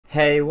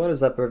Hey, what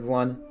is up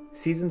everyone?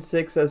 Season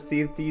 6 of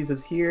Sea of Thieves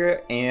is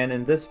here, and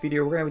in this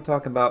video we're going to be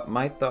talking about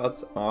my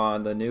thoughts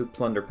on the new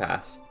Plunder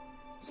Pass.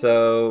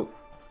 So,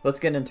 let's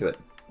get into it.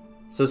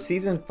 So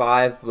Season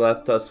 5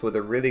 left us with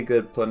a really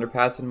good Plunder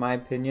Pass in my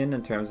opinion,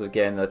 in terms of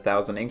getting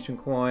 1,000 ancient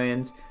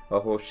coins, a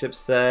whole ship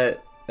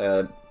set,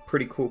 a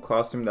pretty cool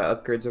costume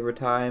that upgrades over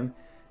time,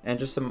 and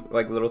just some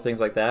little things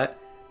like that.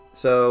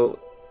 So,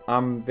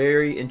 I'm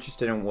very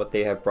interested in what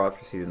they have brought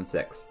for Season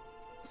 6.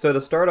 So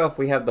to start off,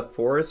 we have the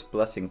Forest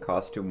Blessing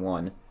Costume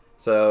 1.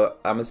 So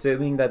I'm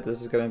assuming that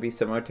this is going to be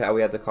similar to how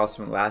we had the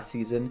costume last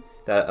season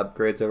that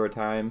upgrades over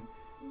time.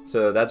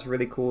 So that's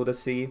really cool to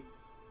see,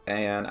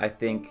 and I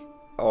think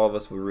all of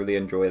us would really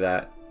enjoy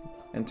that.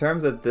 In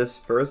terms of this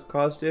first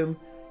costume,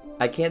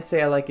 I can't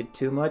say I like it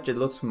too much. It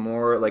looks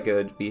more like it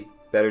would be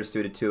better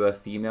suited to a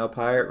female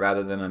pirate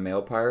rather than a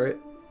male pirate,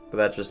 but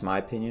that's just my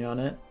opinion on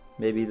it.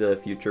 Maybe the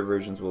future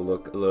versions will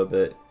look a little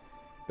bit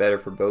better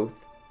for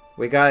both.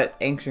 We got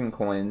ancient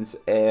coins,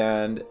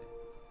 and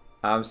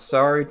I'm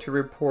sorry to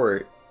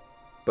report,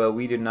 but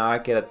we do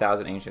not get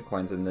 1,000 ancient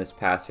coins in this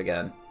pass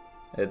again.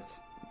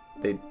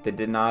 They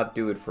did not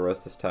do it for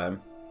us this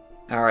time.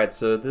 Alright,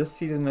 so this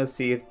season of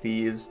Sea of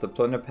Thieves, the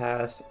Plunder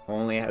Pass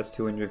only has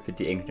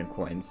 250 ancient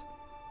coins.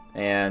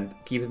 And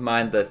keep in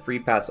mind the free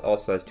pass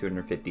also has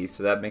 250,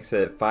 so that makes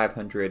it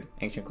 500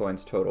 ancient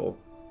coins total.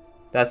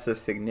 That's a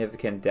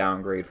significant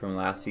downgrade from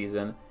last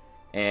season,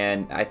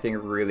 and I think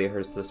it really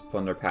hurts this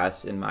Plunder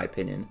Pass in my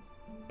opinion.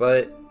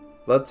 But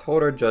let's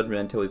hold our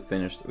judgment until we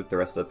finish with the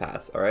rest of the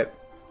pass, alright?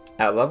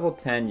 At level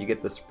 10 you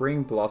get the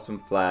Spring Blossom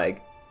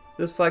flag.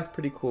 This flag's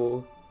pretty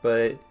cool,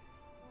 but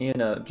you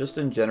know, just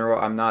in general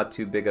I'm not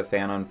too big a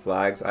fan on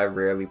flags. I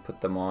rarely put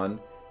them on,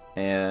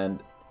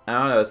 and I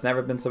don't know, it's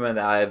never been something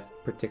that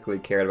I've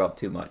particularly cared about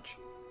too much.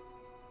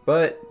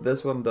 But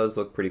this one does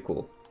look pretty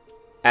cool.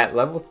 At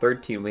level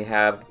 13 we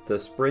have the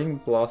Spring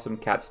Blossom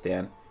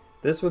capstan.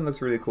 This one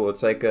looks really cool.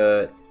 It's like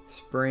a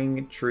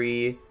spring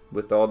tree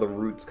with all the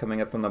roots coming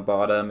up from the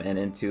bottom and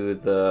into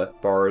the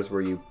bars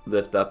where you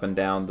lift up and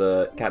down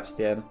the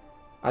capstan.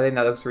 I think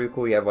that looks really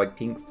cool. You have like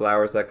pink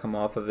flowers that come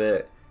off of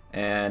it,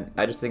 and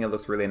I just think it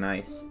looks really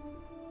nice.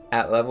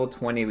 At level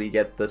 20 we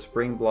get the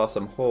Spring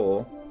Blossom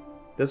hole.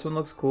 This one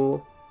looks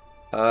cool.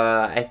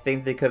 I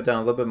think they could have done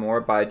a little bit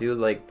more, but I do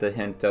like the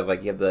hint of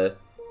you have the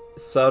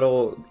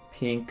subtle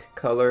pink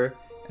color,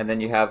 and then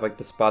you have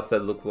the spots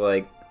that look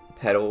like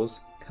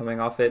petals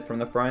coming off it from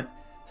the front,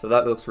 so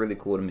that looks really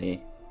cool to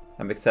me.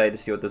 I'm excited to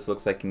see what this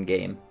looks like in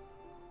game.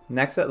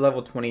 Next at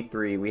level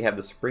 23 we have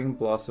the Spring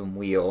Blossom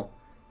wheel.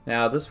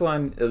 Now this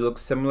one, it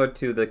looks similar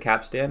to the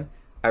capstan.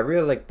 I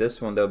really like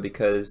this one though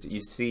because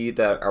you see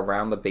that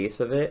around the base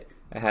of it,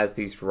 it has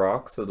these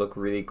rocks that look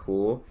really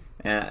cool,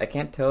 and I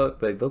can't tell it,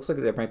 but it looks like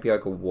there might be a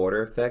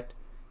water effect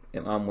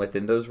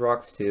within those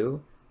rocks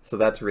too, so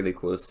that's really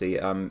cool to see.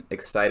 I'm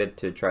excited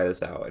to try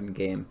this out in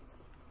game.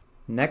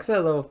 Next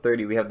at level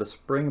 30 we have the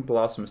Spring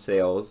Blossom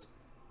sails.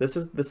 This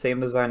is the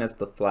same design as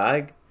the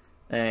flag,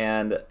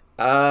 and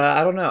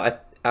I don't know,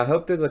 I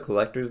hope there's a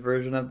collector's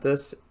version of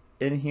this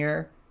in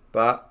here,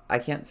 but I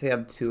can't say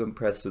I'm too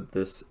impressed with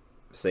this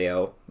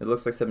sail. It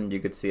looks like something you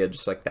could see at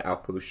just the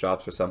outpost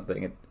shops or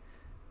something. It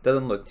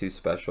doesn't look too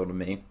special to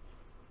me.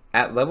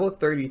 At level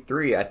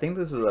 33, I think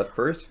this is a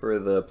first for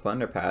the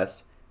Plunder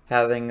Pass,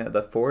 having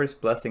the Forest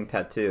Blessing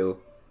tattoo.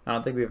 I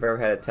don't think we've ever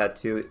had a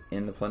tattoo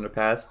in the Plunder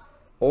Pass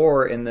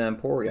or in the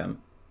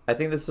Emporium. I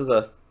think this is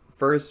a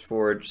first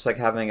for just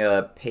having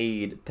a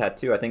paid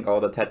tattoo. I think all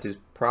the tattoos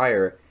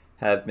prior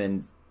have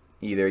been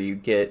either you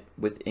get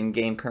with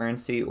in-game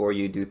currency or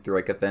you do through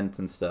events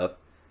and stuff.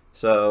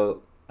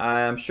 So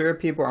I'm sure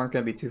people aren't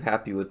going to be too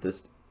happy with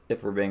this,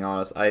 if we're being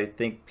honest. I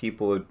think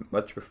people would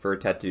much prefer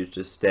tattoos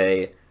to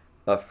stay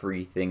a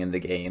free thing in the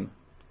game.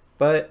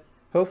 But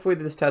hopefully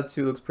this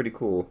tattoo looks pretty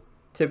cool.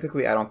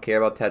 Typically I don't care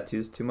about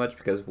tattoos too much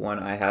because one,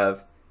 I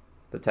have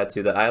the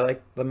tattoo that I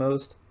like the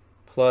most,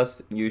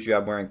 plus usually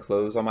I'm wearing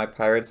clothes on my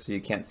pirates so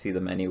you can't see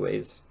them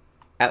anyways.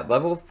 At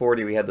level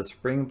 40 we have the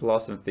Spring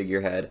Blossom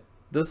figurehead.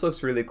 This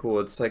looks really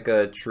cool. It's like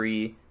a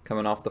tree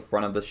coming off the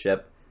front of the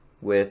ship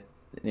with,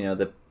 you know,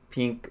 the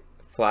pink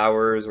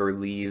flowers or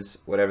leaves,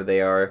 whatever they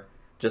are,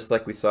 just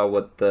like we saw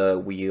with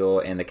the wheel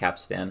and the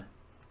capstan.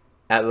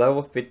 At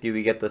level 50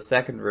 we get the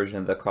second version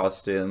of the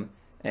costume,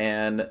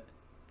 and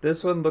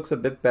this one looks a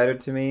bit better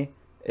to me.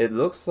 It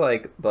looks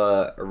like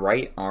the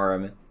right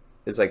arm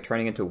is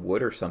turning into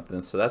wood or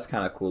something, so that's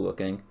kind of cool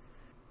looking.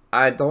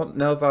 I don't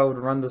know if I would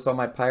run this on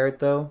my pirate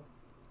though.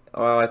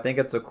 I think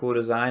it's a cool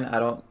design.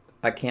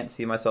 I can't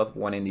see myself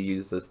wanting to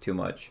use this too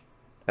much,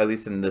 at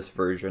least in this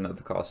version of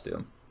the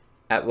costume.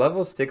 At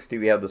level 60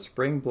 we have the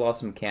Spring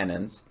Blossom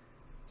cannons.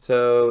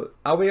 So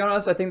I'll be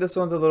honest, I think this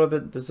one's a little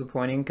bit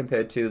disappointing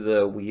compared to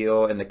the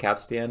wheel and the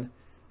capstan.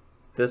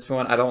 This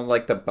one, I don't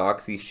like the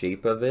boxy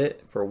shape of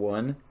it, for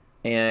one.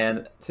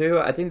 And two,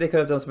 I think they could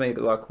have done something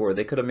a lot cooler.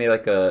 They could have made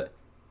a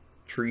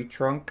tree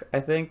trunk, I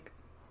think,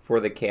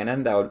 for the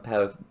cannon that would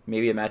have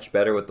maybe a match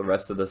better with the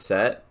rest of the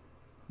set.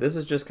 This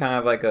is just kind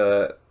of like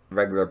a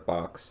regular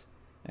box,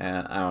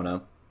 and I don't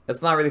know.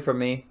 It's not really for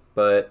me.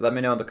 but let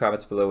me know in the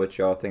comments below what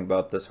y'all think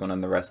about this one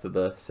and the rest of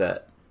the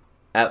set.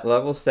 At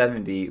level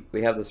 70,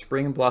 we have the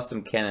Spring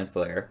Blossom Cannon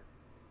Flare.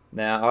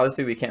 Now,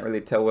 obviously we can't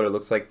really tell what it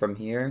looks like from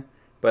here,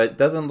 but it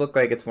doesn't look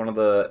like it's one of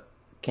the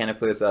cannon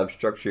flares that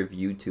obstruct your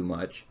view too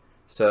much.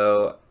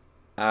 So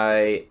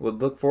I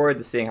would look forward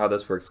to seeing how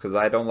this works, because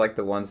I don't like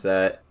the ones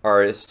that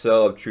are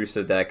so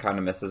obtrusive that it kind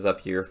of messes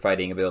up your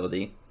fighting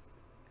ability.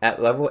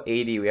 At level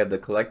 80, we have the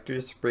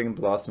Collector's Spring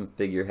Blossom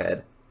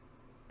Figurehead.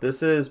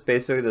 This is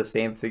basically the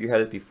same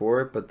figurehead as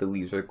before, but the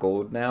leaves are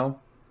gold now.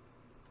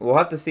 We'll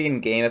have to see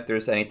in game if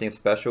there's anything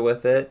special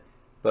with it,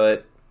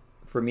 but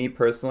for me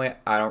personally,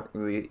 I don't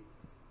really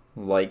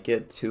like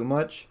it too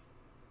much.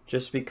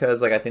 Just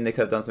because I think they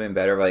could have done something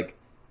better.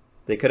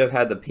 They could have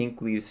had the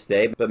pink leaves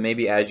stay, but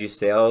maybe as you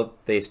sail,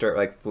 they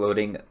start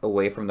floating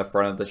away from the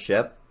front of the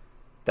ship.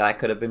 That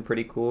could have been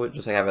pretty cool,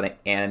 just having an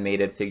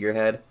animated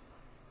figurehead.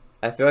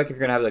 I feel like if you're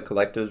gonna have the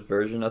collector's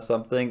version of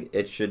something,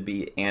 it should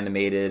be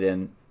animated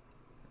and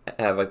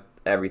have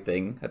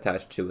everything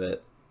attached to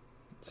it.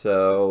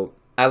 So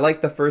I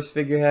like the first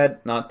figurehead,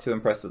 not too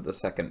impressed with the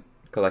second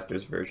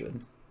collector's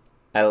version.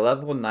 At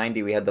level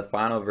 90, we had the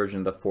final version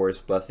of the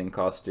Forest Blessing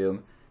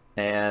costume,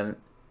 and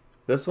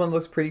this one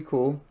looks pretty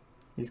cool.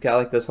 He's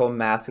got this whole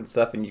mask and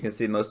stuff, and you can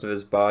see most of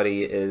his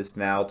body is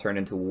now turned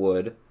into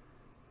wood,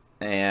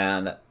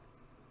 and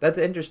that's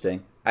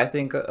interesting. I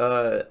think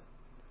that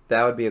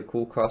would be a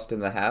cool costume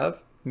to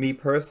have. Me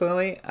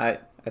personally, I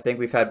think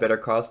we've had better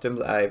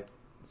costumes. I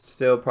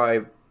still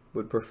probably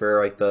would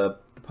prefer the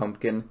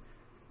pumpkin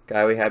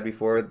guy we had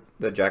before,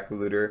 the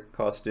Jack-o'-lantern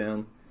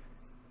costume.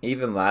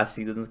 Even last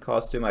season's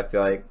costume I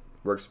feel like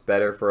works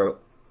better for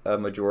a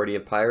majority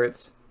of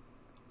pirates.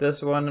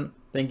 This one,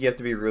 I think you have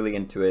to be really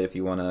into it if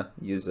you want to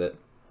use it.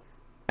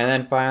 And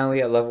then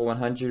finally at level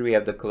 100 we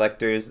have the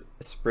Collector's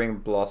Spring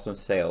Blossom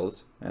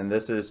Sails. And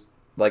this is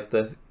like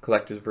the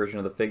Collector's version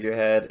of the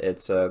figurehead.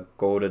 It's a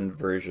golden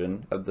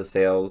version of the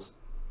sails.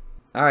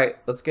 Alright,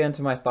 let's get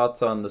into my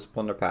thoughts on this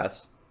Plunder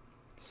Pass.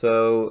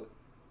 So,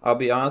 I'll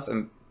be honest,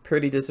 I'm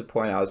pretty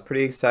disappointed. I was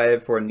pretty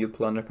excited for a new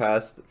Plunder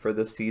Pass for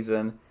this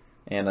season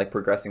and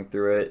progressing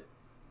through it,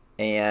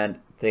 and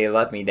they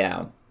let me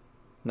down.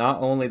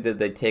 Not only did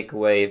they take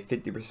away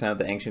 50% of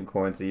the ancient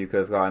coins that you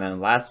could have gotten in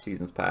last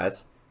season's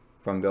pass,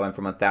 from going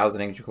from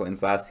 1,000 ancient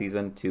coins last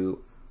season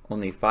to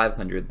only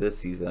 500 this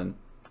season,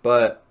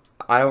 but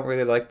I don't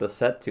really like the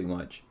set too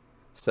much.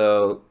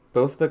 So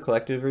both the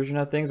collector's version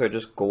of things are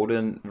just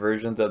golden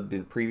versions of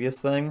the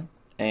previous thing,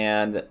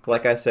 and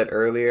like I said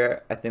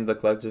earlier, I think the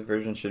collector's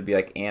version should be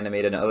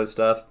animated and other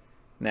stuff.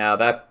 Now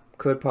that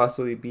could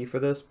possibly be for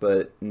this,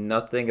 but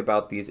nothing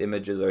about these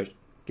images are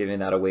giving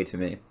that away to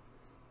me.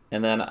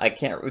 And then I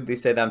can't really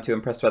say that I'm too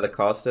impressed by the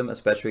costume,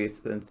 especially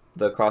since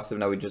the costume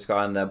that we just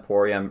got in the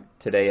Emporium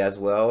today as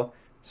well.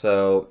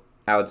 So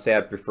I would say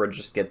I'd prefer to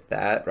just get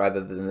that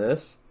rather than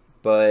this.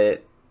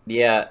 But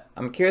yeah,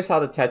 I'm curious how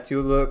the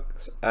tattoo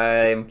looks.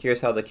 I'm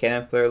curious how the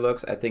cannon flare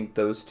looks. I think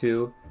those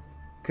two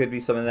could be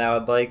something that I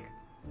would like,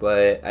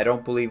 but I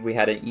don't believe we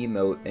had an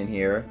emote in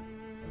here.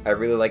 I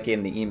really like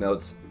getting the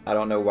emotes. I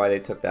don't know why they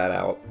took that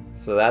out.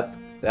 So that's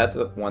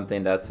one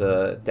thing that's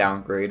a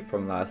downgrade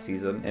from last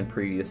season and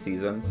previous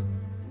seasons.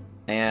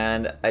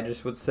 And I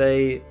just would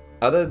say,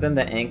 other than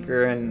the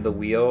anchor and the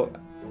wheel,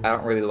 I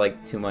don't really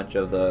like too much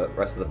of the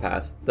rest of the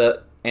pass.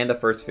 And the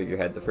first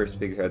figurehead. The first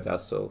figurehead's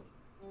also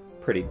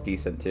pretty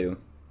decent too.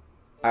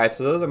 Alright,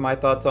 so those are my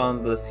thoughts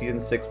on the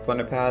Season 6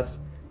 Plunder Pass.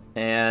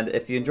 And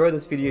if you enjoyed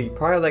this video, you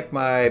probably like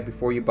my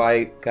before you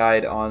buy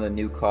guide on the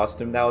new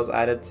costume that was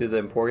added to the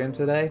Emporium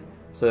today.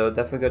 So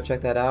definitely go check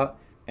that out.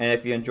 And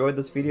if you enjoyed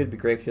this video, it'd be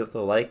great if you hit the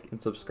like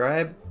and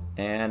subscribe.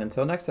 And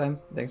until next time,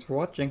 thanks for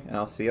watching, and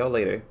I'll see y'all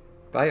later.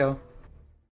 Bye y'all.